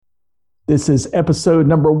This is episode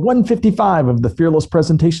number 155 of the Fearless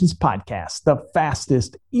Presentations Podcast, the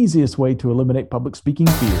fastest, easiest way to eliminate public speaking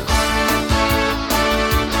fear.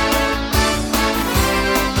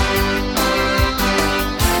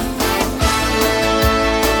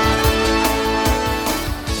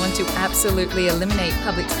 Want to absolutely eliminate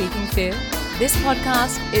public speaking fear? This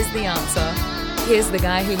podcast is the answer. Here's the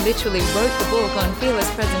guy who literally wrote the book on Fearless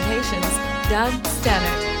Presentations, Doug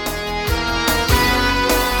Stannard.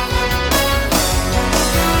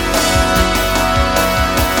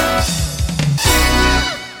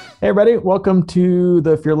 Hey, everybody. Welcome to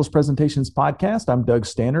the Fearless Presentations Podcast. I'm Doug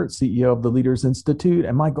Stannard, CEO of the Leaders Institute,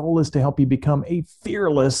 and my goal is to help you become a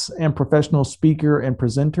fearless and professional speaker and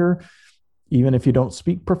presenter, even if you don't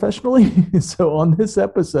speak professionally. So on this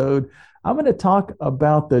episode, I'm going to talk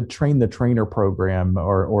about the Train the Trainer program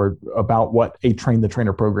or about what a Train the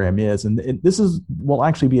Trainer program is. And will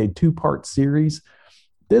actually be a two-part series.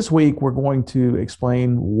 This week, we're going to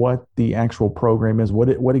explain what the actual program is,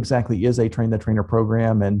 what exactly is a Train the Trainer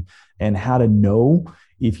program, and how to know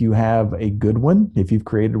if you have a good one, if you've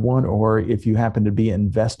created one, or if you happen to be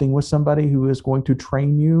investing with somebody who is going to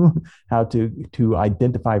train you, how to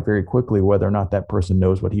identify very quickly whether or not that person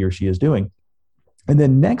knows what he or she is doing. And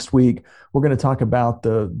then next week, we're going to talk about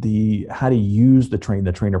the how to use the Train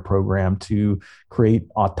the Trainer program to create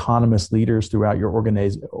autonomous leaders throughout your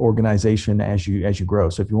organization as you grow.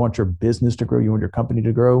 So if you want your business to grow, you want your company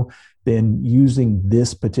to grow, then using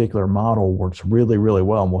this particular model works really, really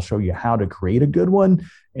well. And we'll show you how to create a good one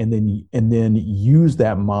and then use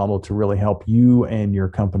that model to really help you and your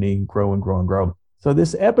company grow and grow and grow. So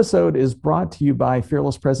this episode is brought to you by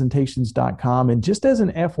fearlesspresentations.com. And just as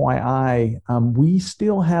an FYI, we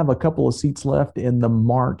still have a couple of seats left in the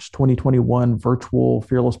March 2021 virtual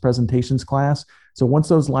Fearless Presentations class. So once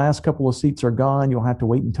those last couple of seats are gone, you'll have to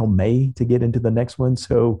wait until May to get into the next one.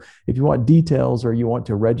 So if you want details or you want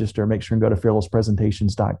to register, make sure and go to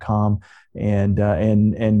fearlesspresentations.com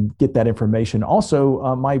and get that information.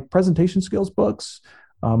 Also, my presentation skills books,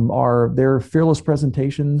 they're Fearless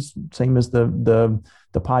Presentations, same as the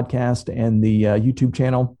podcast and the YouTube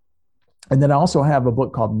channel. And then I also have a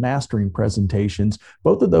book called Mastering Presentations.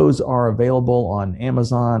 Both of those are available on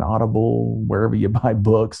Amazon, Audible, wherever you buy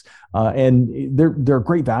books. And they're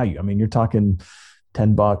great value. I mean, you're talking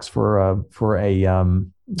 $10 for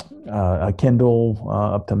a Kindle,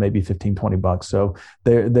 up to maybe $15-20. So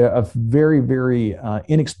they're a very, very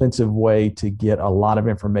inexpensive way to get a lot of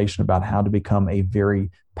information about how to become a very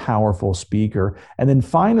powerful speaker. And then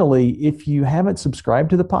finally, if you haven't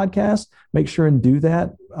subscribed to the podcast, make sure and do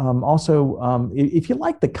that. Also, if you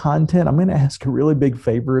like the content, I'm going to ask a really big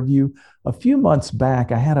favor of you. A few months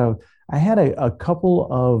back, I had a couple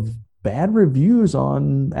of bad reviews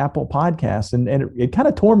on Apple Podcasts, and it kind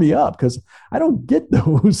of tore me up because I don't get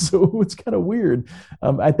those, so it's kind of weird.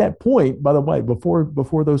 At that point, by the way,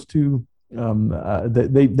 before those two,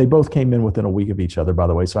 they both came in within a week of each other, by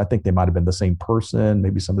the way, so I think they might have been the same person.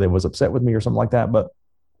 Maybe somebody was upset with me or something like that, but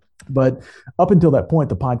up until that point,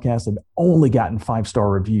 the podcast had only gotten 5-star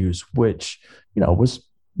reviews, which was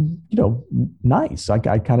nice. I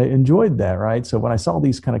kind of enjoyed that, right? So when I saw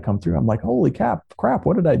these kind of come through, I'm like, holy crap,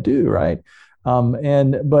 what did I do, right?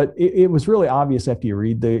 But it was really obvious after you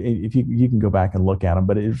read if you can go back and look at them,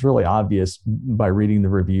 but it was really obvious by reading the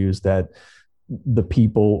reviews that the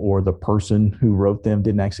people or the person who wrote them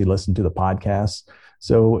didn't actually listen to the podcast.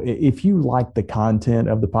 So if you like the content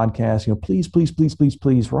of the podcast,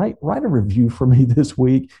 please write a review for me this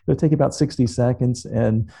week. It'll take about 60 seconds.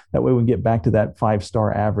 And that way we can get back to that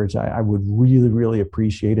 5-star average. I would really, really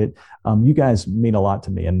appreciate it. You guys mean a lot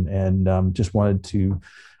to me and just wanted to,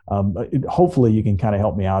 hopefully you can kind of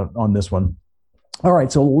help me out on this one. All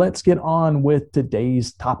right, so let's get on with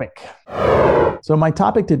today's topic. So my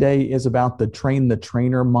topic today is about the Train the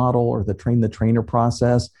Trainer model or the Train the Trainer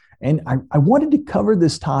process. And I wanted to cover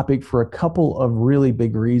this topic for a couple of really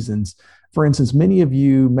big reasons. For instance, many of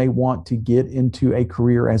you may want to get into a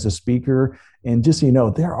career as a speaker. And just so you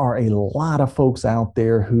know, there are a lot of folks out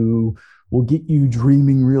there who will get you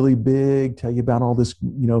dreaming really big, tell you about all this,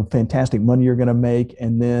 fantastic money you're going to make.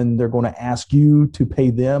 And then they're going to ask you to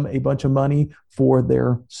pay them a bunch of money for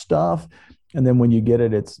their stuff. And then when you get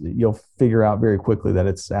it, you'll figure out very quickly that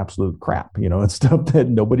it's absolute crap. It's stuff that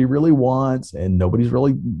nobody really wants and nobody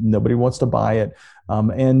wants to buy it.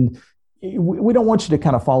 And we don't want you to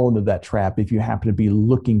kind of fall into that trap if you happen to be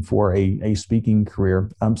looking for a speaking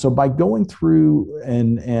career. So by going through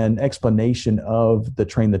an explanation of the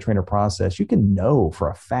Train the Trainer process, you can know for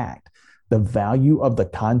a fact the value of the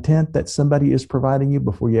content that somebody is providing you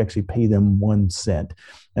before you actually pay them 1 cent.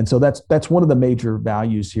 And so that's one of the major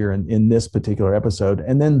values here in this particular episode.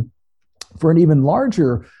 And then For an even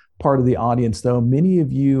larger part of the audience, though, many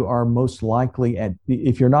of you are most likely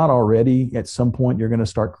if you're not already, at some point, you're going to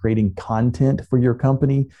start creating content for your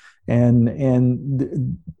company.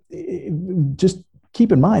 And just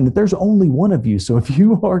keep in mind that there's only one of you. So if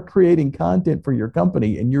you are creating content for your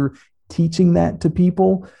company and you're teaching that to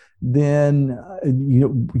people, then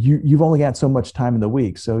you've only got so much time in the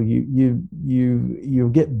week. So you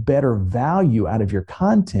get better value out of your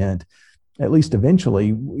content, at least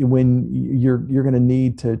eventually, when you're going to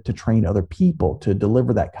need to train other people to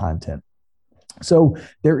deliver that content. So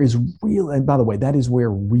there is and by the way, that is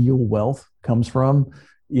where real wealth comes from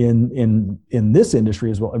in this industry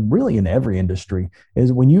as well, and really in every industry,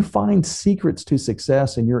 is when you find secrets to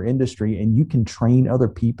success in your industry and you can train other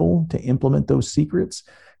people to implement those secrets,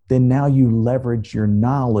 then now you leverage your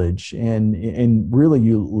knowledge and really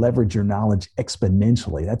you leverage your knowledge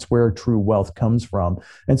exponentially. That's where true wealth comes from.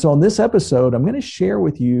 And so on this episode, I'm going to share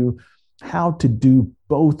with you how to do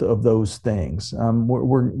both of those things.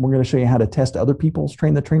 We're going to show you how to test other people's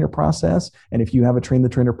train the trainer process. And if you have a train the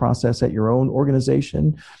trainer process at your own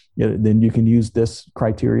organization, then you can use this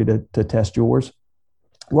criteria to test yours.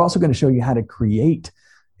 We're also going to show you how to create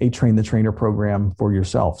a train the trainer program for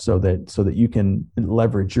yourself so that you can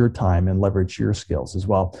leverage your time and leverage your skills as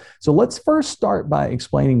well. So let's first start by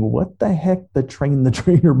explaining what the heck the train the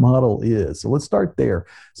trainer model is. So let's start there.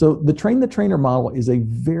 So the train the trainer model is a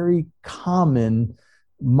very common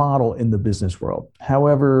model in the business world.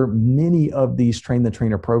 However, many of these train the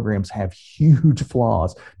trainer programs have huge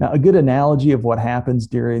flaws. Now, a good analogy of what happens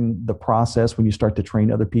during the process when you start to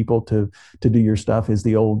train other people to do your stuff is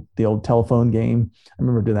the old telephone game. I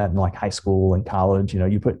remember doing that in like high school and college.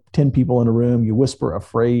 You put 10 people in a room, you whisper a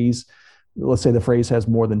phrase. Let's say the phrase has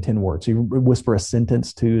more than 10 words. So you whisper a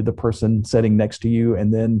sentence to the person sitting next to you,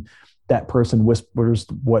 and then that person whispers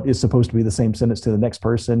what is supposed to be the same sentence to the next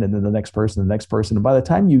person, and then the next person, the next person. And by the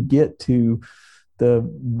time you get to the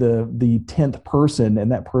 10th person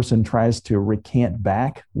and that person tries to recant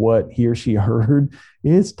back what he or she heard,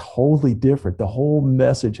 it's totally different. The whole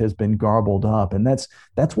message has been garbled up. And that's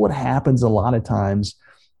what happens a lot of times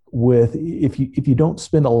with if you don't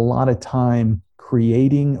spend a lot of time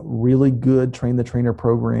creating really good train the trainer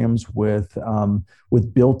programs with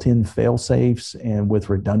built-in fail safes and with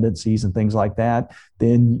redundancies and things like that,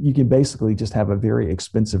 then you can basically just have a very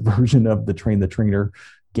expensive version of the train the trainer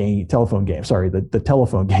telephone game, the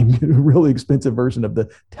telephone game, a really expensive version of the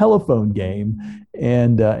telephone game,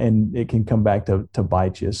 and it can come back to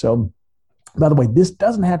bite you. So, by the way, this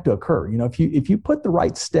doesn't have to occur. If you put the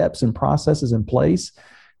right steps and processes in place,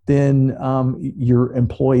 then your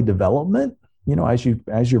employee development,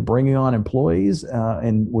 as you're bringing on employees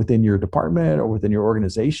and within your department or within your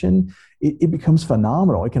organization, it becomes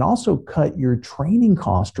phenomenal. It can also cut your training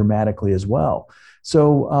costs dramatically as well.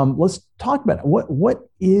 So let's talk about what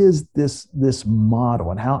is this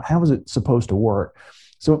model and how is it supposed to work?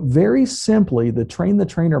 So very simply, the train the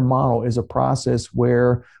trainer model is a process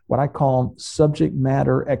where what I call subject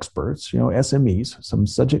matter experts, SMEs, some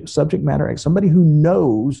subject matter, somebody who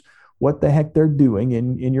knows what the heck they're doing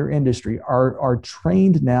in your industry are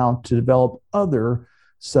trained now to develop other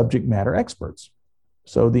subject matter experts.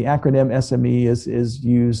 So the acronym SME is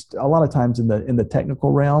used a lot of times in the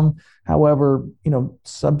technical realm. However,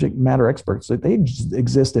 subject matter experts, they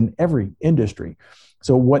exist in every industry.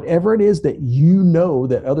 So whatever it is that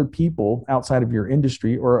that other people outside of your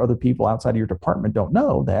industry or other people outside of your department don't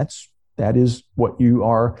know, that is what you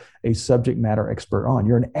are a subject matter expert on.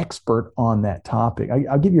 You're an expert on that topic.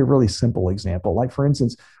 I'll give you a really simple example. Like, for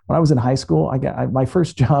instance, when I was in high school, my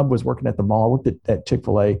first job was working at the mall. I worked at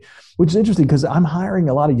Chick-fil-A, which is interesting because I'm hiring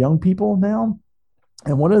a lot of young people now.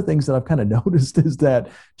 And one of the things that I've kind of noticed is that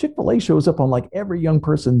Chick-fil-A shows up on like every young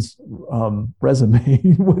person's resume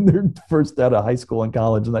when they're first out of high school and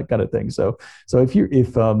college and that kind of thing. So if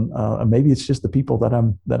maybe it's just the people that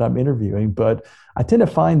I'm interviewing, but I tend to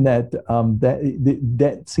find that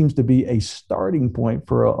that seems to be a starting point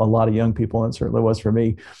for a lot of young people, and it certainly was for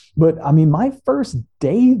me. But I mean, my first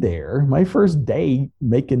day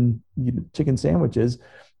making chicken sandwiches,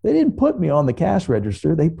 they didn't put me on the cash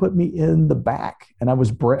register. They put me in the back, and I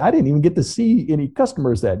didn't even get to see any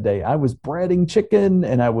customers that day. I was breading chicken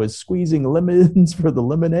and I was squeezing lemons for the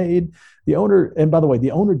lemonade. And by the way, the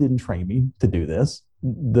owner didn't train me to do this.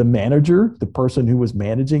 The manager, the person who was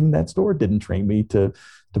managing that store, didn't train me to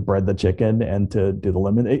bread the chicken and to do the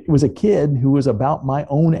lemon. It was a kid who was about my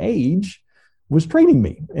own age was training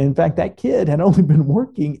me. In fact, that kid had only been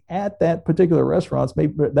working at that particular restaurant,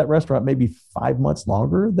 maybe 5 months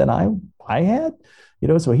longer than I had,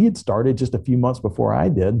 so he had started just a few months before I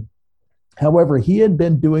did. However, he had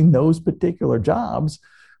been doing those particular jobs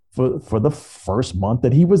for the first month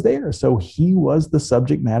that he was there. So he was the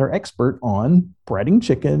subject matter expert on breading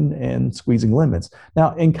chicken and squeezing lemons.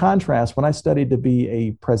 Now, in contrast, when I studied to be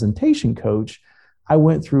a presentation coach, I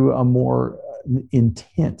went through a more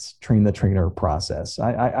intense train the trainer process.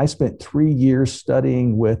 I spent 3 years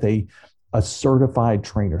studying with a certified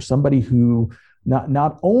trainer, somebody who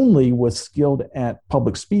not only was skilled at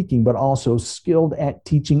public speaking, but also skilled at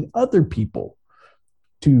teaching other people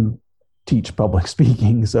to teach public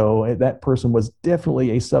speaking. So that person was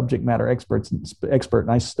definitely a subject matter expert.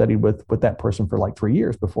 And I studied with that person for like 3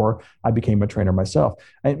 years before I became a trainer myself.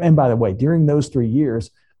 And by the way, during those 3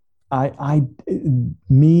 years,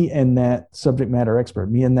 me and that subject matter expert,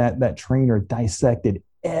 me and that trainer dissected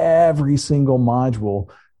every single module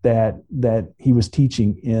that he was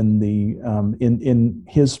teaching in the in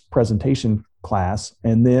his presentation class.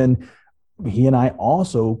 And then he and I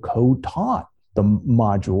also co-taught the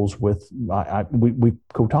modules with we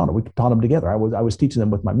co-taught it. We taught them together. I was teaching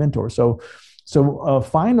them with my mentor. So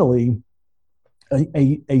finally,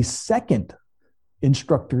 a second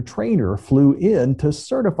instructor trainer flew in to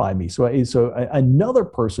certify me. So another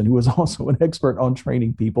person who was also an expert on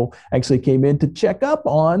training people actually came in to check up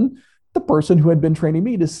on the person who had been training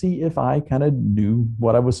me to see if I kind of knew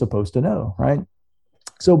what I was supposed to know, right?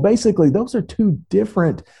 So basically, those are two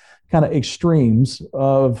different kind of extremes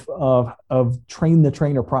of train the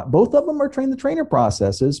trainer. Both of them are train the trainer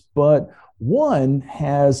processes, but one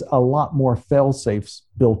has a lot more fail safes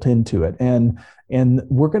built into it, and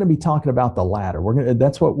we're going to be talking about the latter.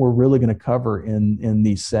 That's what we're really going to cover in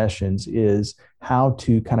these sessions, is how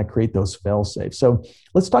to kind of create those fail safes. So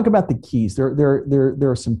let's talk about the keys. There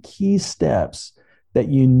are some key steps that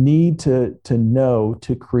you need to know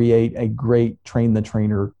to create a great train the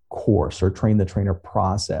trainer course or train the trainer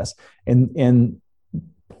process. And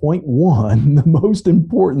point one, the most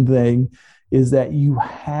important thing, is that you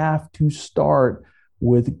have to start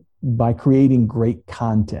by creating great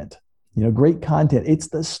content. Great content, it's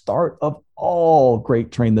the start of all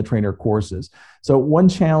great train the trainer courses. So one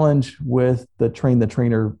challenge with the train the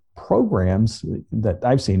trainer programs that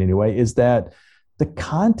I've seen anyway is that the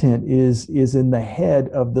content is in the head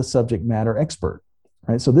of the subject matter expert,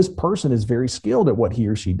 right? So this person is very skilled at what he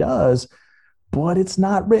or she does, but it's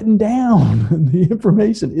not written down. The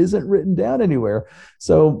information isn't written down anywhere.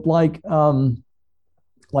 So like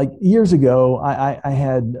years ago, I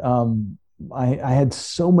had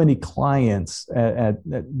so many clients at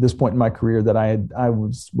this point in my career that I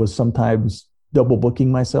was sometimes double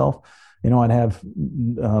booking myself. I'd have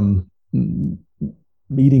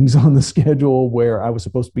meetings on the schedule where I was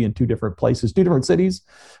supposed to be in two different places, two different cities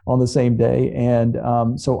on the same day. And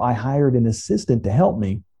so I hired an assistant to help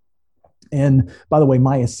me. And by the way,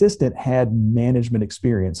 my assistant had management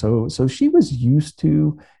experience. So she was used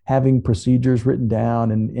to having procedures written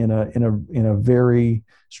down and in a very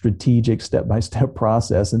strategic step-by-step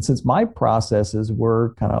process. And since my processes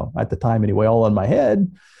were kind of, at the time anyway, all in my head,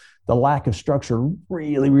 the lack of structure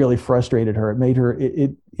really, really frustrated her. It made her,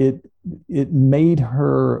 it made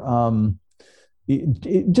her,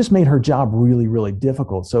 it just made her job really, really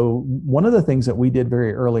difficult. So one of the things that we did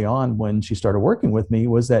very early on when she started working with me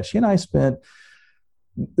was that she and I spent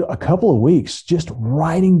a couple of weeks just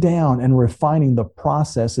writing down and refining the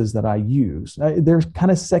processes that I use. They're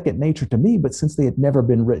kind of second nature to me, but since they had never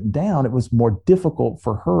been written down, it was more difficult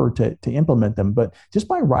for her to implement them. But just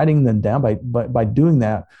by writing them down, by doing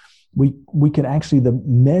that, we can actually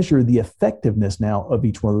measure the effectiveness now of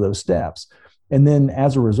each one of those steps. And then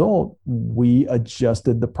as a result, we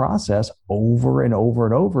adjusted the process over and over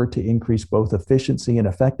and over to increase both efficiency and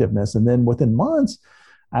effectiveness. And then within months,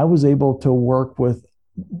 I was able to work with,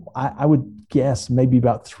 I would guess, maybe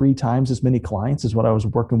about 3 times as many clients as what I was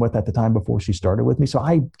working with at the time before she started with me. So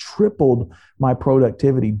I tripled my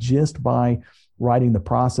productivity just by writing the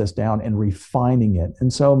process down and refining it.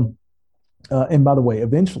 And so, and by the way,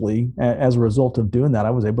 eventually, as a result of doing that, I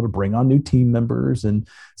was able to bring on new team members. And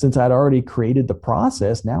since I'd already created the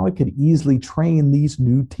process, now I could easily train these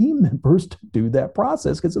new team members to do that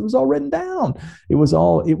process because it was all written down. It was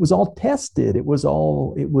all tested. It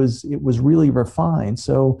was really refined.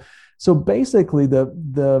 So basically,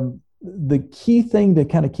 the key thing to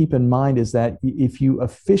kind of keep in mind is that if you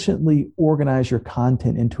efficiently organize your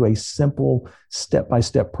content into a simple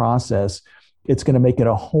step-by-step process, it's going to make it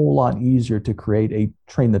a whole lot easier to create a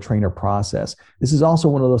train the trainer process. This is also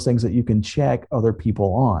one of those things that you can check other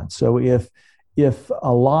people on. So if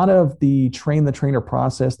a lot of the train the trainer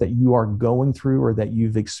process that you are going through or that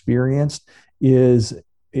you've experienced is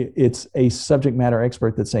it's a subject matter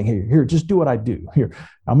expert that's saying, hey, here, just do what I do. Here,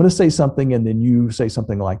 I'm going to say something, and then you say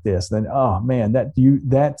something like this. Then, oh man,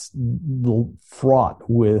 that's fraught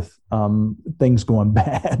with things going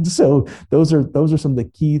bad. So those are some of the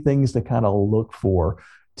key things to kind of look for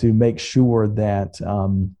to make sure that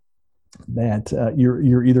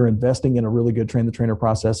you're either investing in a really good train the trainer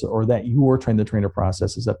process, or that your train the trainer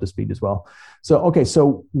process is up to speed as well. So okay,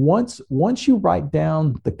 so once you write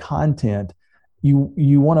down the content,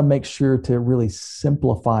 you want to make sure to really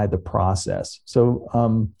simplify the process.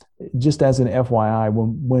 So just as an FYI,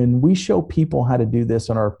 when we show people how to do this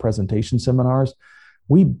on our presentation seminars,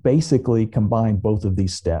 we basically combine both of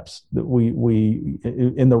these steps. That we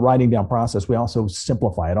in the writing down process, we also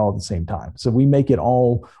simplify it all at the same time. So we make it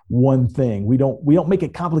all one thing. We don't make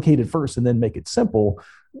it complicated first and then make it simple.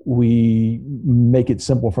 We make it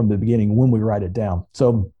simple from the beginning when we write it down.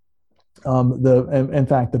 So in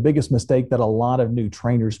fact, the biggest mistake that a lot of new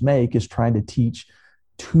trainers make is trying to teach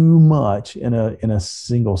too much in a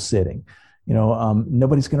single sitting.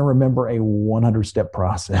 Nobody's going to remember a 100-step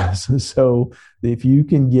process. So if you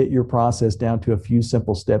can get your process down to a few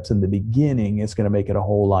simple steps in the beginning, it's going to make it a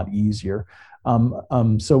whole lot easier.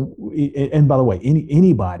 And by the way,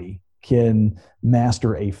 anybody can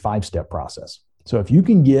master a 5-step process. So if you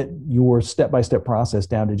can get your step-by-step process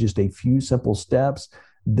down to just a few simple steps,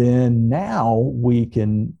 then now we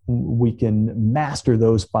can master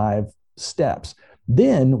those 5 steps.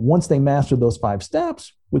 Then once they master those 5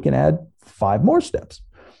 steps, we can add 5 more steps.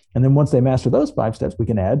 And then once they master those 5 steps, we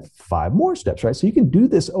can add 5 more steps, right? So you can do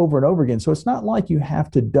this over and over again. So it's not like you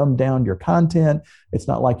have to dumb down your content. It's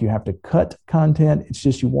not like you have to cut content. It's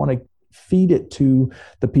just you want to feed it to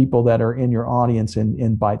the people that are in your audience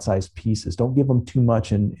in bite-sized pieces. Don't give them too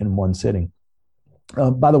much in one sitting.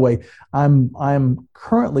 By the way, I'm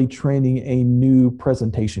currently training a new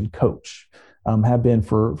presentation coach. Have been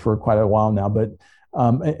for quite a while now, but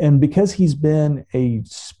and because he's been a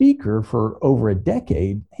speaker for over a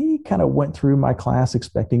decade, he kind of went through my class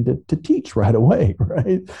expecting to teach right away,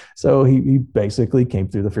 right? So he basically came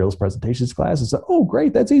through the Fearless Presentations class and said, "Oh,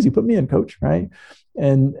 great, that's easy. Put me in, coach." Right?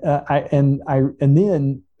 And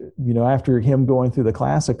then after him going through the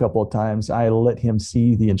class a couple of times, I let him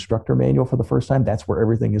see the instructor manual for the first time. That's where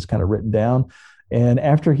everything is kind of written down. And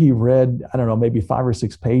after he read, I don't know, maybe 5 or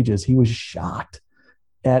 6 pages, he was shocked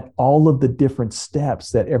at all of the different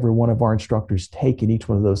steps that every one of our instructors take in each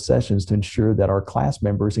one of those sessions to ensure that our class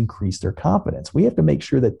members increase their confidence. We have to make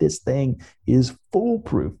sure that this thing is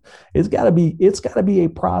foolproof. It's got to be a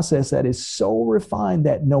process that is so refined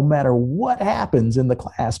that no matter what happens in the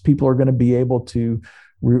class, people are going to be able to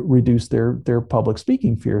reduce their public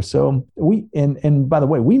speaking fear. So and by the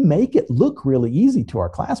way, we make it look really easy to our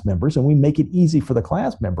class members, and we make it easy for the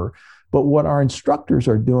class member. But what our instructors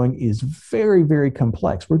are doing is very, very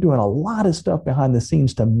complex. We're doing a lot of stuff behind the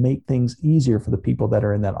scenes to make things easier for the people that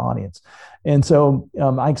are in that audience. And so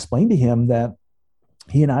I explained to him that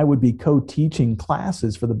he and I would be co-teaching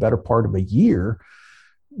classes for the better part of a year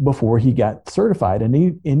before he got certified. And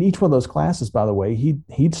in each one of those classes, by the way,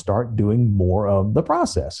 he'd start doing more of the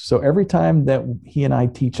process. So every time that he and I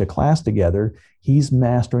teach a class together, he's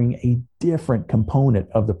mastering a different component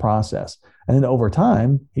of the process. And then over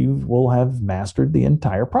time, he will have mastered the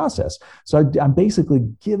entire process. So I'm basically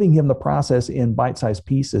giving him the process in bite-sized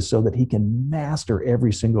pieces so that he can master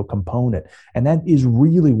every single component. And that is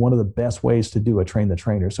really one of the best ways to do a train the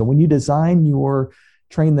trainer. So when you design your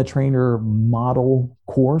train the trainer model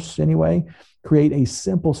course anyway, create a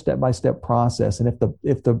simple step-by-step process. And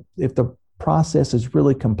if the process is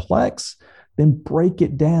really complex, then break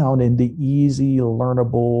it down into easy,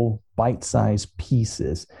 learnable, bite-sized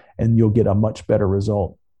pieces, and you'll get a much better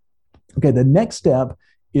result. Okay, the next step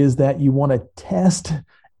is that you want to test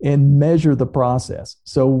and measure the process.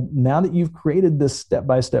 So now that you've created this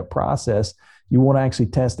step-by-step process, you want to actually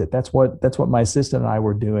test it. That's what my assistant and I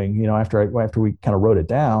were doing. After we kind of wrote it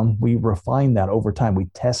down, we refined that over time. We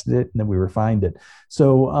tested it and then we refined it.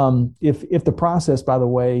 So if the process, by the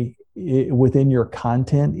way, within your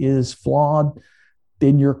content is flawed,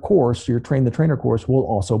 then your course, your Train the Trainer course, will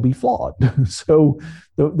also be flawed. So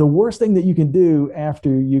the worst thing that you can do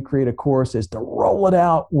after you create a course is to roll it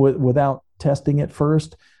out without testing it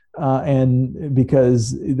first. And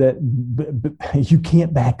because you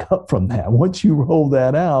can't back up from that. Once you roll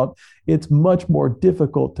that out, it's much more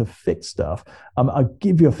difficult to fix stuff. I'll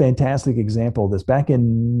give you a fantastic example of this. Back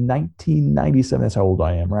in 1997, that's how old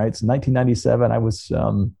I am, right? So 1997, I was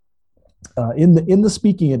in the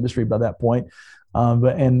speaking industry by that point.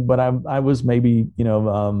 But I was maybe,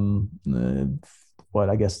 I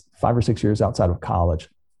guess 5 or 6 years outside of college.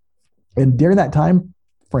 And during that time,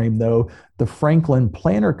 frame, though, the Franklin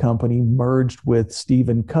Planner Company merged with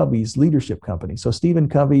Stephen Covey's leadership company. So Stephen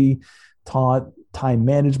Covey taught time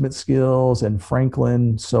management skills, and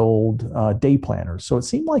Franklin sold day planners. So it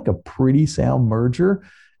seemed like a pretty sound merger,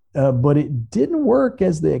 but it didn't work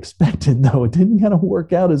as they expected, though. It didn't kind of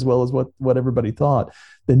work out as well as what everybody thought.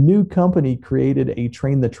 The new company created a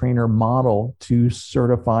train the trainer model to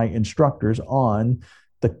certify instructors on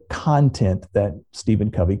the content that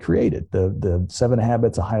Stephen Covey created, the 7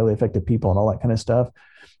 Habits of Highly Effective People and all that kind of stuff.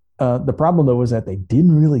 The problem, though, was that they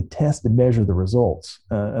didn't really test and measure the results.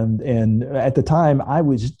 And at the time, I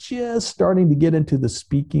was just starting to get into the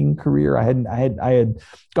speaking career. I had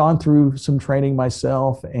gone through some training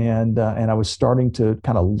myself, and I was starting to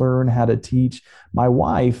kind of learn how to teach. My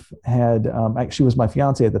wife had, she was my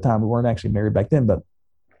fiance at the time. We weren't actually married back then,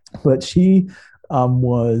 but she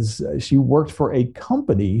worked for a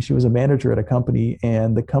company. She was a manager at a company,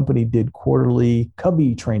 and the company did quarterly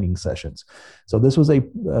Covey training sessions. So this was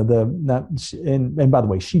and by the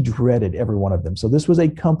way, she dreaded every one of them. So this was a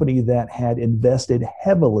company that had invested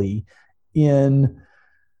heavily in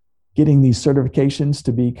getting these certifications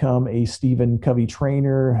to become a Stephen Covey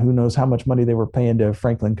trainer. Who knows how much money they were paying to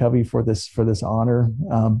Franklin Covey for this honor.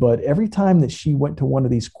 But every time that she went to one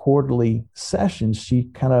of these quarterly sessions,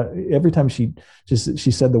 every time she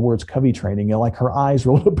said the words Covey training, like her eyes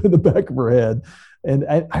rolled up in the back of her head. And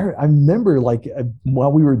I remember, like,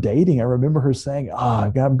 while we were dating, I remember her saying,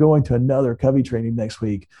 I'm going to another Covey training next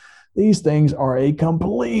week. These things are a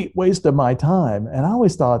complete waste of my time. And I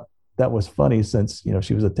always thought that was funny, since,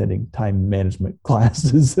 she was attending time management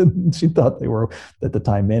classes, and she thought that the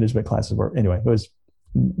time management classes were, anyway, it was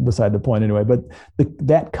beside the point anyway. But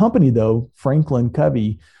that company, though, Franklin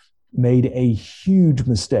Covey, made a huge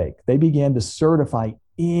mistake. They began to certify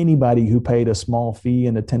anybody who paid a small fee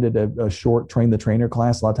and attended a short train the trainer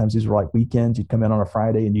class. A lot of times these were like weekends. You'd come in on a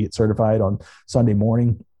Friday and you get certified on Sunday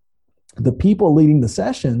morning. The people leading the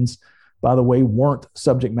sessions, by the way, weren't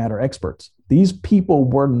subject matter experts. These people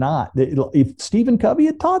were not. If Stephen Covey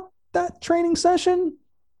had taught that training session,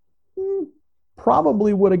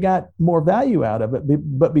 probably would have got more value out of it.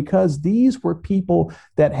 But because these were people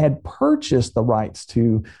that had purchased the rights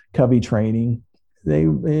to Covey training, they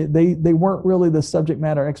weren't really the subject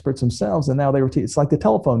matter experts themselves. And now it's like the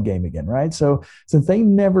telephone game again, right? So since they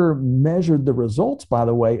never measured the results, by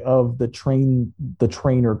the way, of the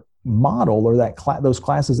trainer model, or those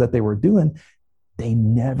classes that they were doing, they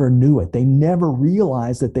never knew it. They never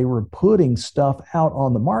realized that they were putting stuff out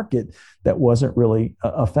on the market that wasn't really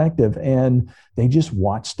effective, and they just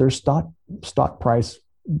watched their stock price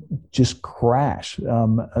just crash. For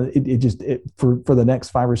the next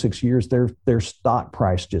 5 or 6 years, their stock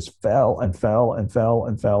price just fell and fell and fell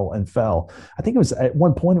and fell and fell. I think it was at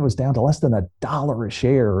one point, it was down to less than $1 a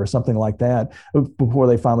share or something like that before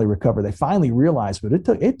they finally recovered. They finally realized, but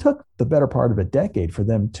it took the better part of a decade for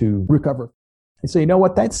them to recover. And so, you know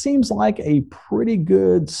what? That seems like a pretty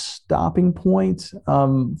good stopping point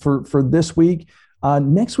for this week.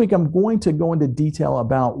 Next week, I'm going to go into detail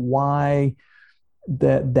about why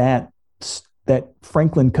that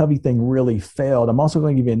Franklin Covey thing really failed. I'm also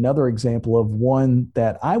going to give you another example of one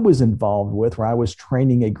that I was involved with, where I was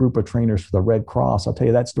training a group of trainers for the Red Cross. I'll tell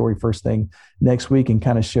you that story first thing next week, and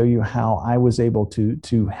kind of show you how I was able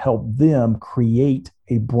to help them create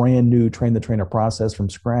a brand new train the trainer process from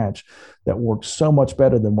scratch that worked so much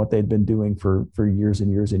better than what they'd been doing for years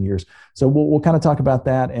and years and years. So we'll kind of talk about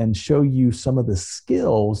that and show you some of the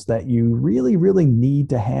skills that you really, really need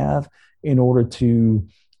to have in order to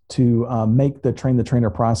make the train the trainer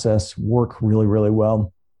process work really, really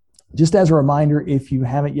well. Just as a reminder, if you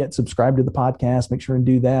haven't yet subscribed to the podcast, make sure and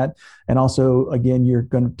do that. And also, again, you're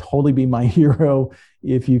going to totally be my hero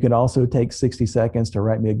if you could also take 60 seconds to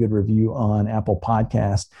write me a good review on Apple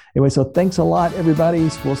Podcast. Anyway, so thanks a lot, everybody.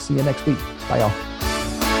 We'll see you next week. Bye, y'all.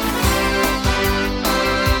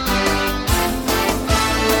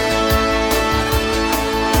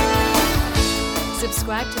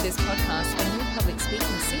 Subscribe to this podcast for new public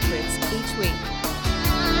speaking secrets each week.